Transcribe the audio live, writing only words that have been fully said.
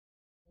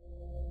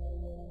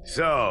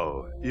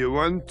So, you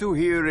want to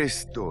hear a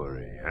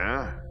story,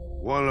 huh?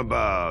 One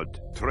about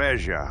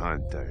treasure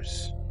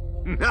hunters.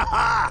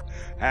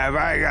 Have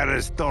I got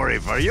a story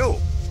for you?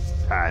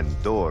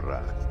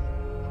 Pandora.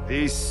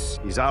 This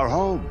is our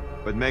home,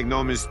 but make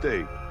no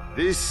mistake,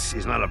 this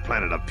is not a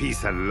planet of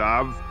peace and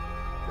love.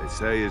 They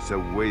say it's a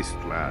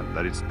wasteland,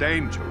 that it's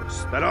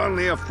dangerous, that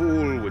only a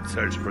fool would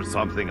search for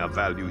something of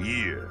value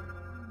here.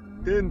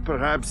 Then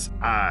perhaps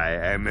I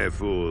am a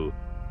fool.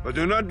 But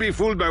do not be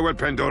fooled by what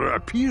Pandora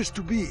appears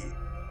to be.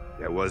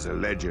 There was a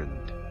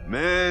legend.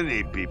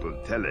 Many people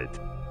tell it.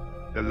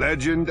 The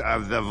legend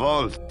of the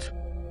Vault.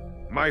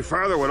 My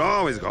father would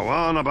always go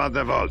on about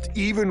the Vault,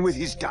 even with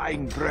his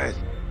dying breath.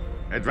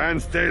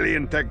 Advanced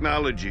alien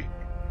technology,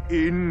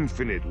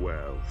 infinite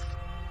wealth,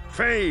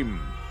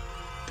 fame,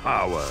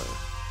 power,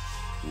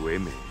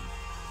 women.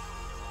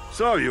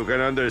 So you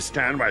can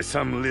understand why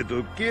some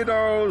little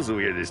kiddos who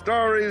hear the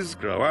stories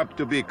grow up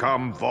to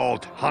become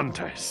Vault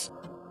hunters.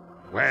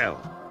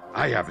 Well,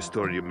 I have a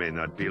story you may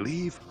not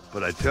believe,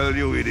 but I tell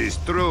you it is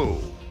true.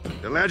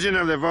 The legend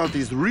of the Vault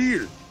is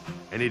real,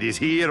 and it is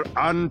here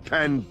on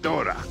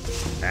Pandora.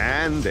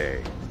 And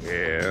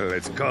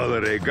let's call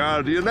it a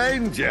guardian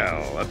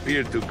angel,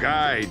 appeared to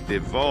guide the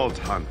Vault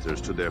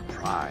hunters to their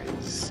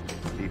prize.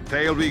 The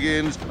tale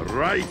begins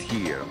right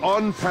here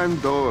on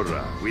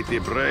Pandora with the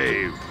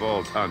brave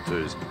Vault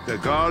hunters, the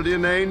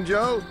guardian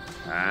angel,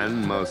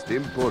 and most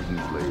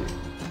importantly,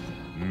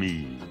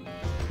 me.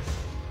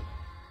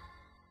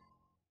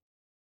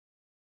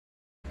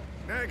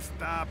 Next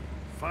stop,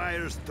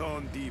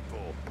 Firestone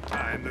Depot.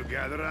 Time to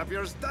gather up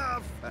your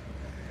stuff.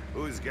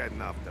 Who's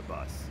getting off the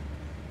bus?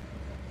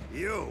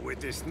 You with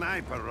the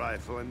sniper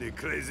rifle and the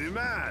crazy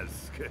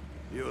mask.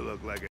 You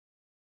look like a...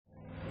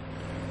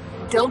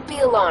 Don't be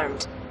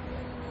alarmed.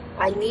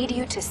 I need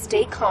you to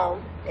stay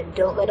calm and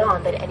don't let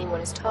on that anyone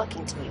is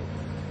talking to you.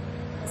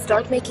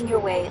 Start making your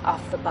way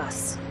off the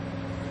bus.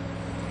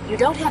 You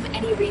don't have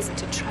any reason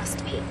to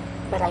trust me,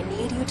 but I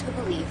need you to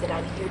believe that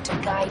I'm here to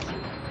guide you.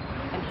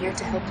 I'm here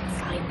to help you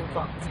find the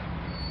vault.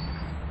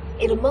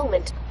 In a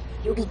moment,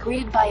 you'll be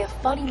greeted by a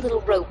funny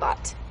little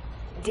robot.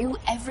 Do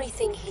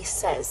everything he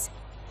says.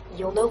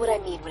 You'll know what I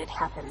mean when it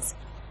happens.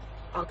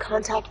 I'll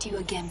contact you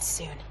again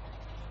soon.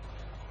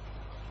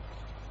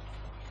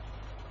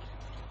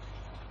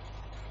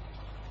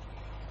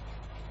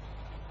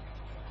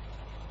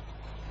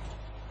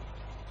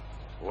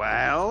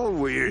 Well,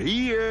 we're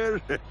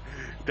here.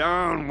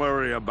 Don't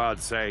worry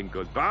about saying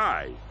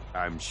goodbye.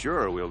 I'm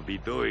sure we'll be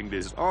doing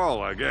this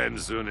all again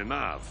soon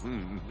enough.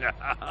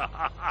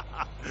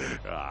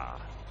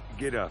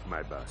 Get off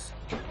my bus.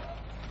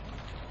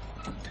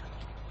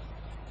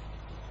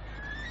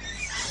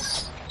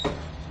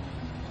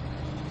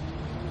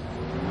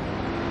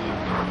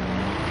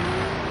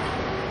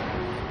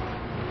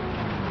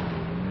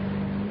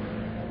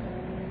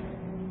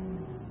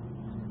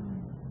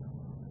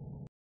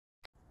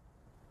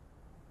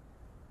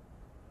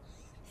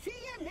 See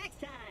you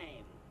next time.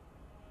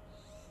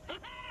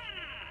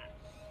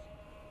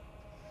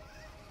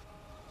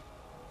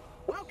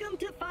 Welcome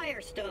to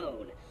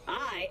Firestone.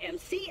 I am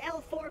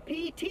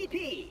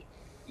CL4P-TP.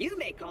 You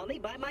may call me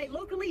by my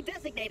locally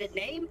designated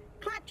name,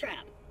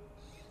 Claptrap.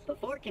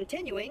 Before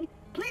continuing,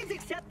 please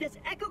accept this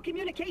Echo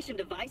communication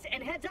device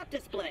and heads-up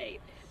display,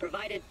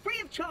 provided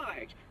free of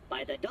charge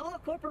by the Dahl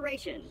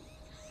Corporation.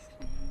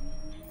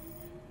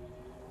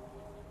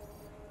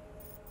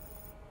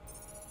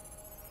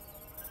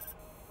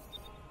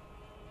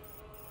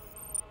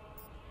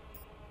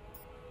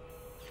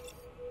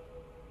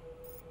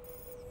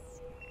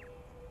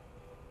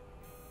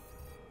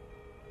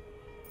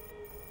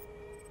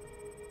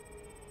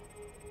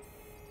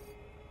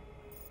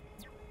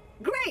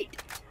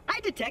 Great! I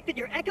detect that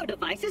your Echo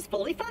device is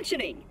fully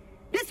functioning.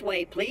 This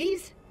way,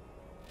 please.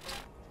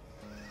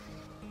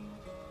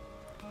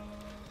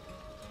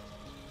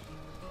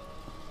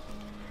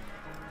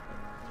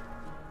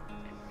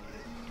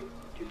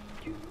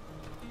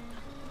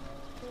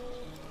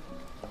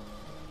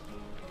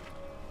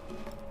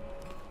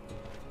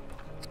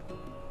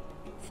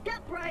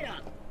 Step right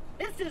up.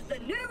 This is the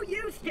new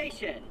U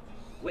station.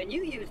 When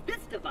you use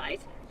this device,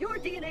 your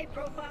DNA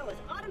profile is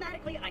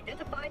automatically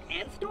identified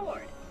and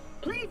stored.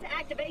 Please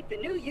activate the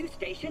new U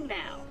station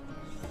now.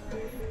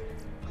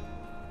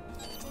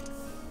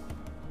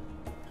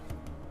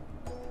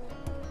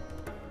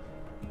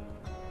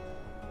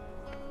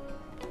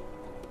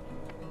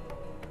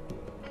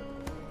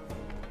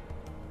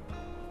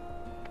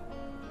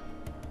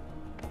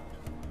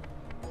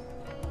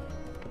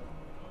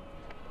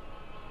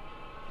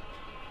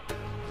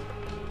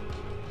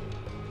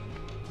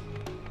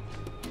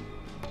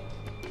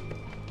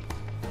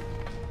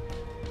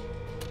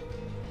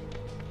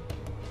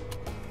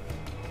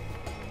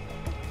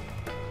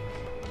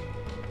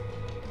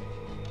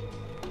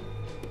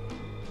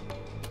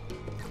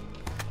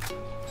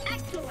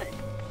 Excellent!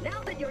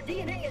 Now that your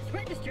DNA is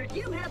registered,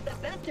 you have the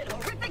best in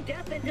horrific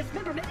death and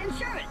dismemberment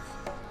insurance.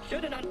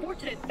 Should an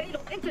unfortunate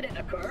fatal incident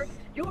occur,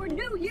 your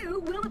new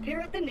you will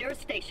appear at the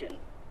nearest station.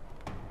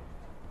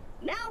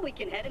 Now we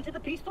can head into the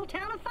peaceful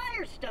town of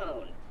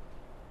Firestone.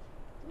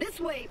 This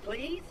way,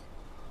 please.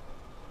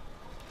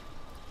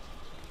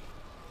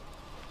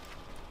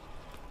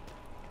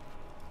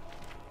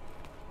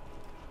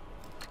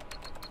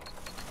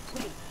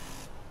 Wait,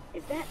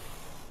 is that...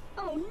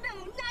 Oh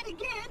no, not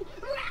again!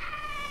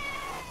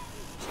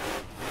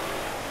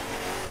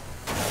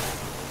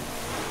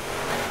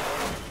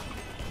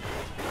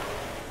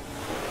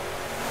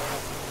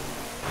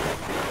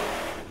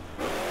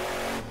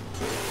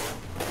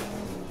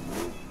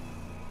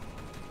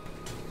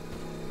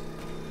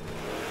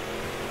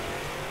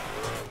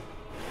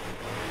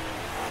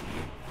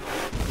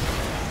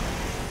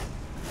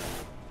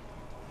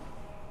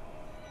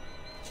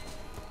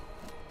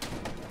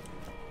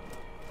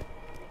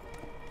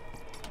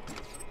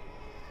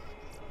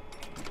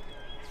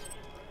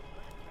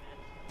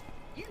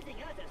 Using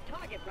us as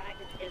target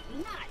practice is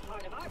not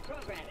part of our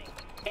programming.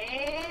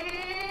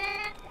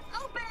 And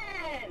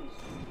open!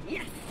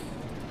 Yes!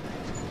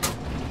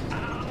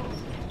 Oh!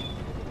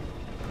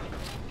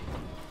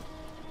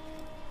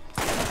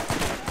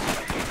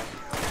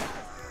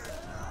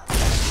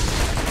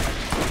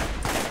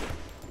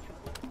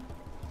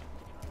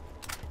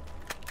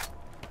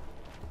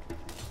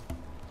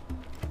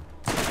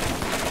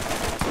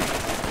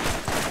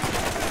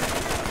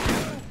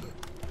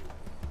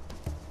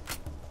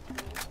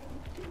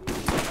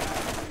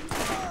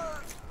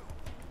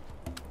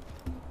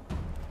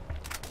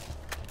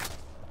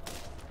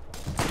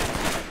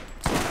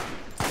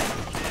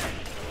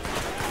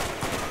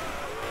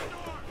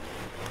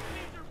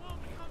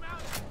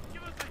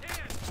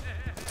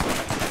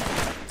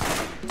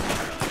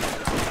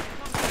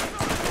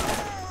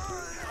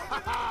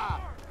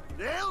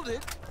 Nailed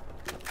it!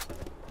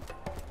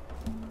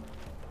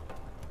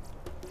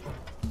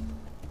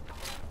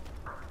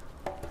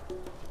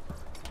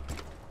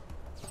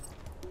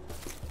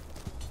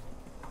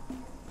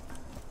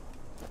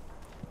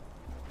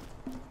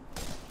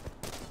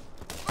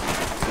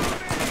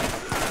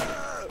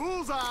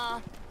 Bullseye!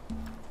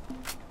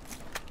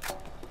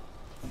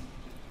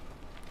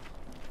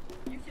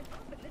 You should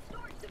open this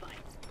storage device.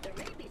 There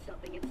may be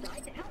something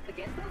inside to help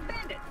against those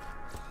bandits.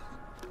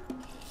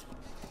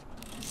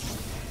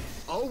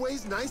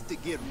 Always nice to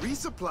get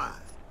resupplied.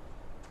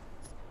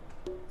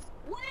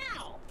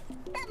 Wow!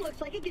 That looks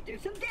like it could do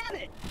some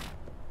damage.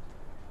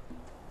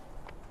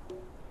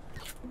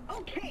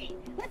 Okay,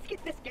 let's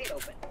get this gate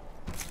open.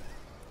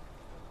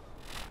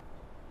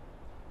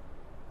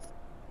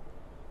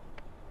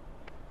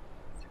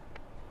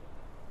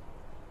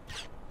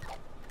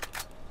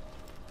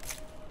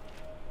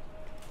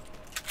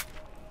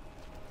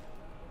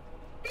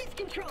 These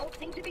controls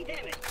seem to be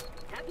damaged.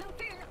 Have no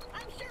fear,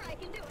 I'm sure I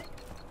can do it.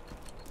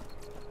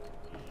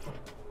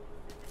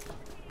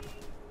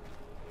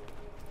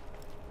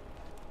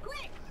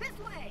 Quick, this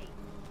way!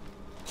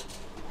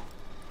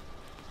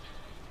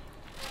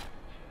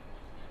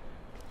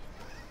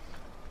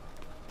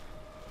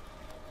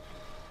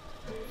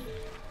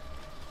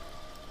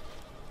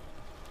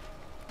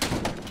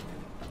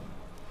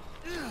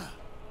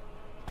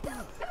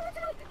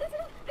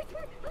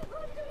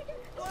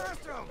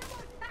 Blast him!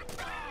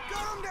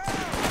 Gun him down!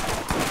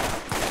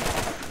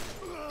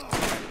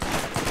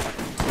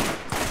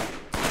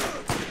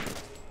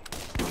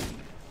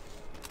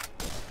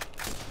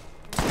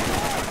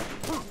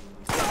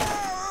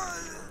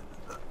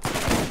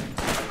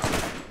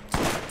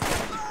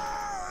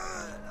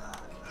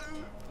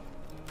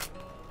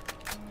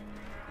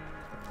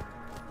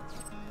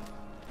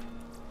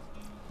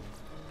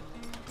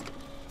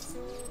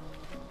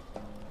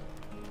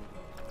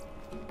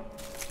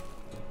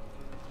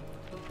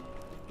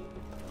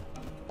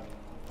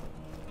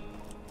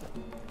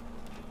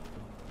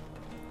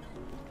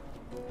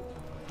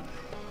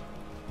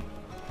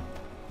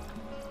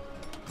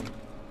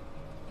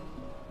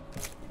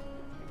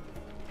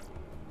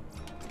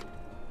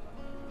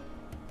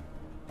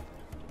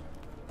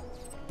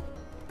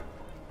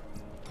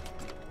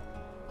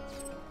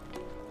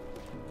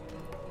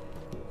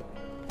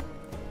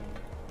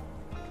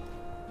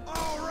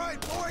 All right,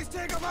 boys,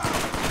 take him out!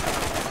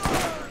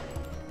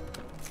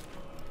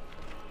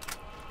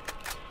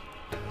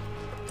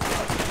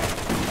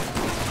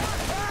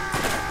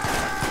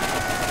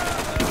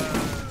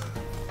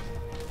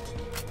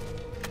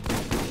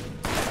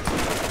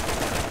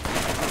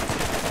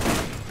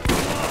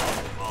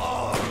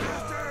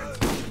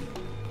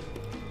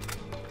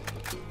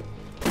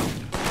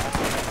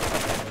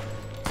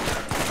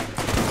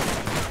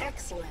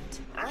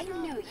 Excellent. I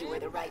knew you were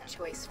the right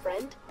choice,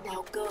 friend.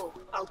 Now go.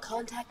 I'll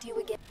contact you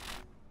again.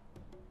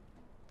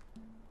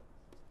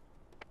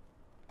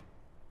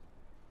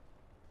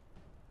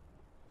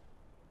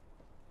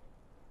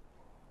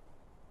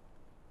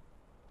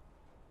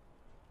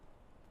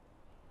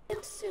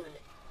 Soon.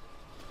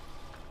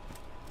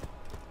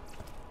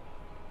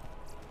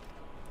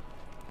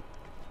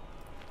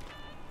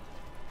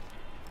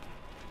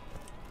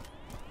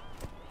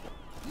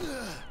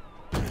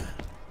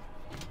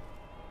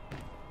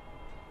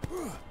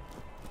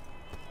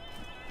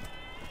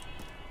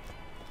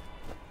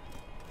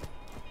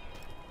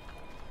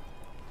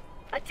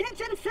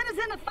 Attention,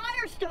 citizen of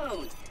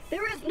Firestone!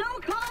 There is no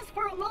cause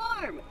for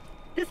alarm!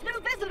 This new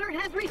visitor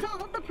has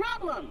resolved the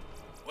problem!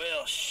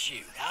 Well,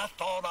 shoot, I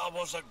thought I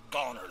was a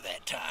goner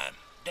that time.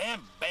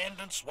 Damn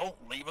bandits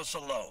won't leave us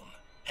alone.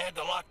 Had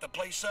to lock the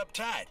place up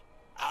tight.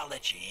 I'll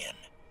let you in.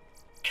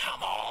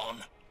 Come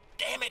on.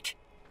 Damn it!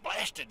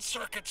 Blasted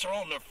circuits are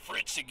on the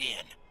fritz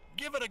again.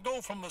 Give it a go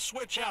from the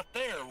switch out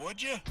there,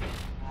 would you?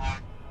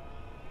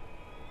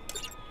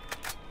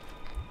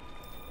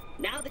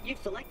 Now that you've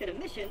selected a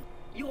mission,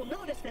 you will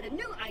notice that a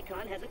new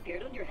icon has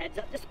appeared on your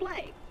heads-up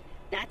display.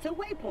 That's a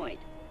waypoint.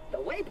 The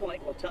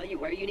waypoint will tell you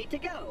where you need to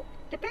go,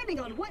 depending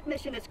on what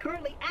mission is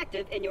currently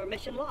active in your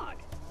mission log.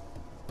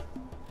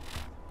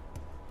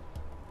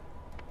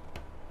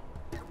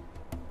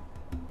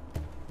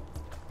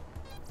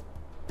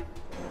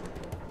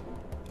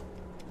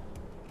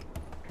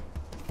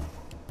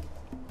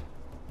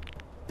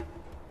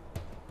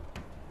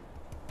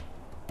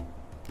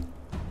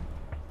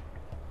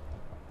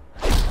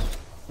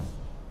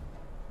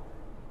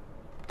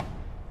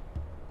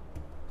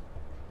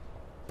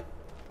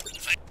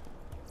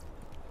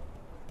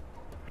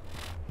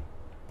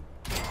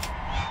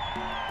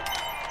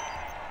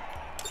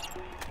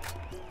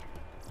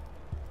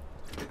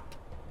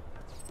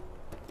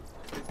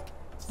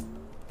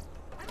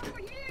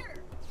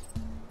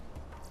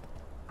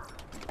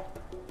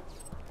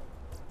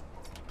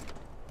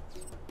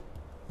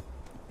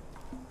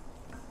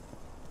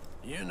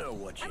 You know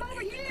what you I'm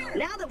over need to here!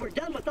 know. Now that we're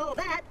done with all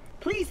that,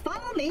 please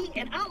follow me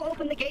and I'll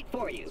open the gate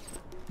for you.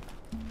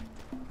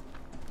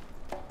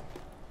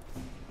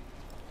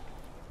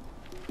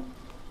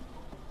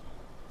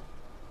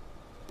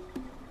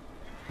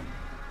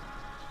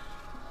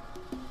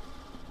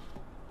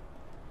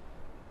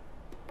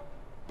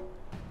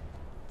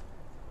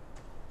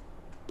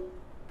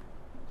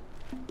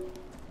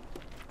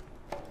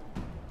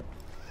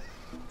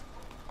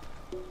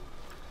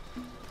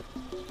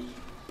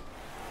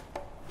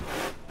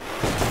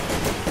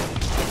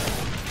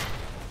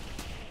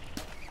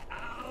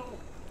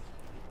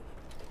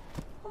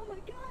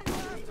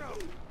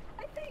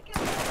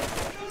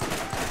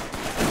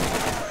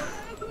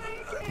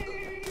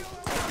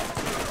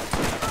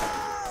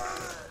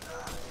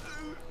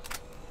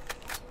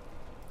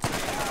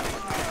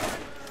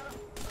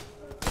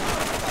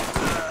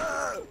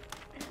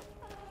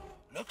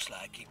 Looks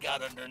like he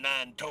got under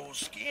Nine-Toes'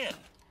 skin.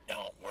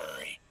 Don't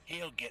worry,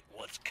 he'll get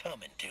what's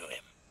coming to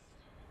him.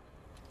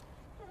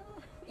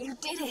 You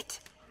did it!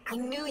 I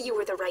knew you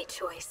were the right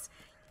choice.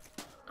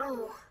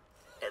 Oh,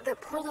 the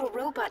poor little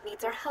robot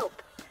needs our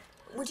help.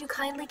 Would you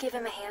kindly give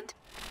him a hand?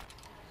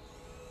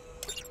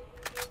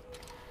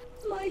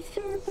 My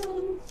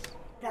servant.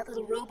 That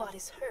little robot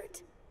is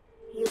hurt.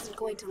 He isn't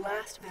going to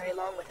last very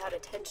long without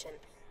attention.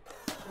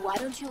 Why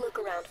don't you look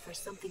around for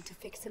something to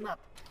fix him up?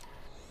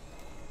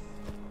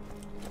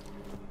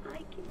 I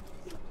can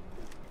see.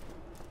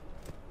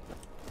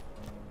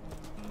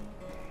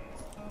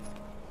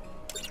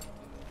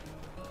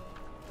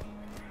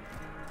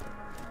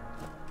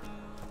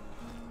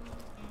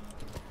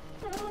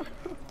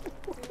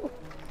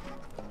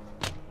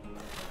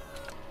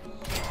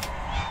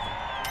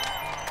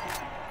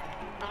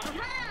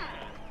 Aha!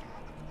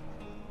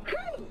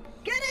 Whew!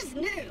 Good as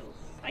new,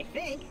 I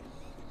think.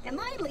 Am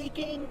I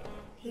leaking?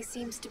 He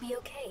seems to be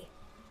okay.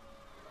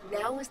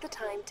 Now is the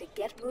time to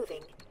get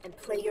moving and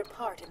play your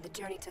part in the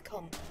journey to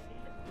come.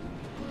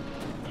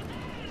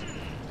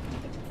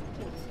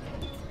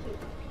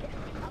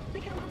 I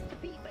think I lost the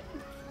beat, but...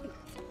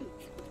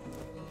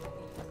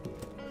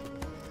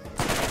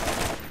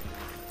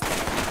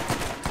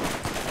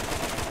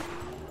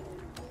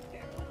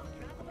 Farewell,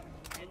 traveler,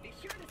 and be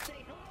sure to say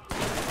hello.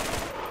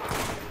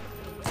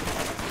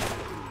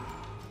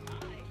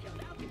 I shall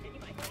now continue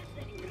my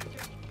fascinating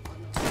research on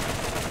the...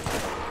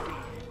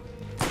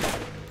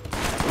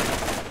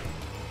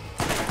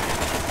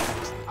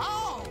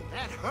 Oh,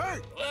 that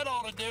hurt! That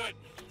ought to do it.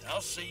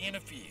 I'll see you in a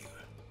few.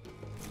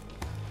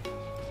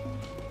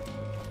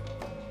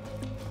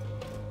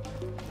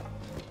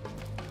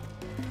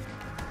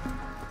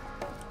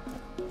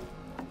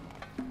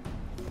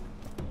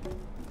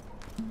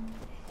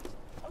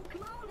 Oh,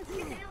 come on, let's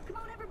get down. Come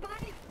on,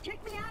 everybody.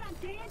 Check me out. I'm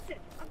dancing.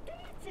 I'm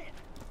dancing.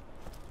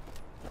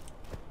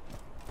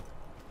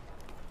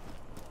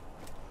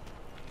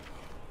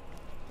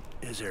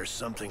 Is there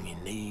something you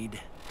need?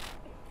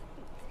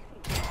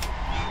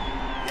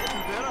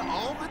 Getting better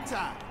all the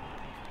time.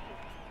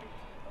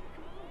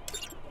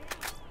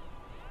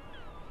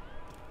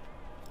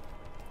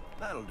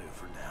 That'll do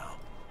for now.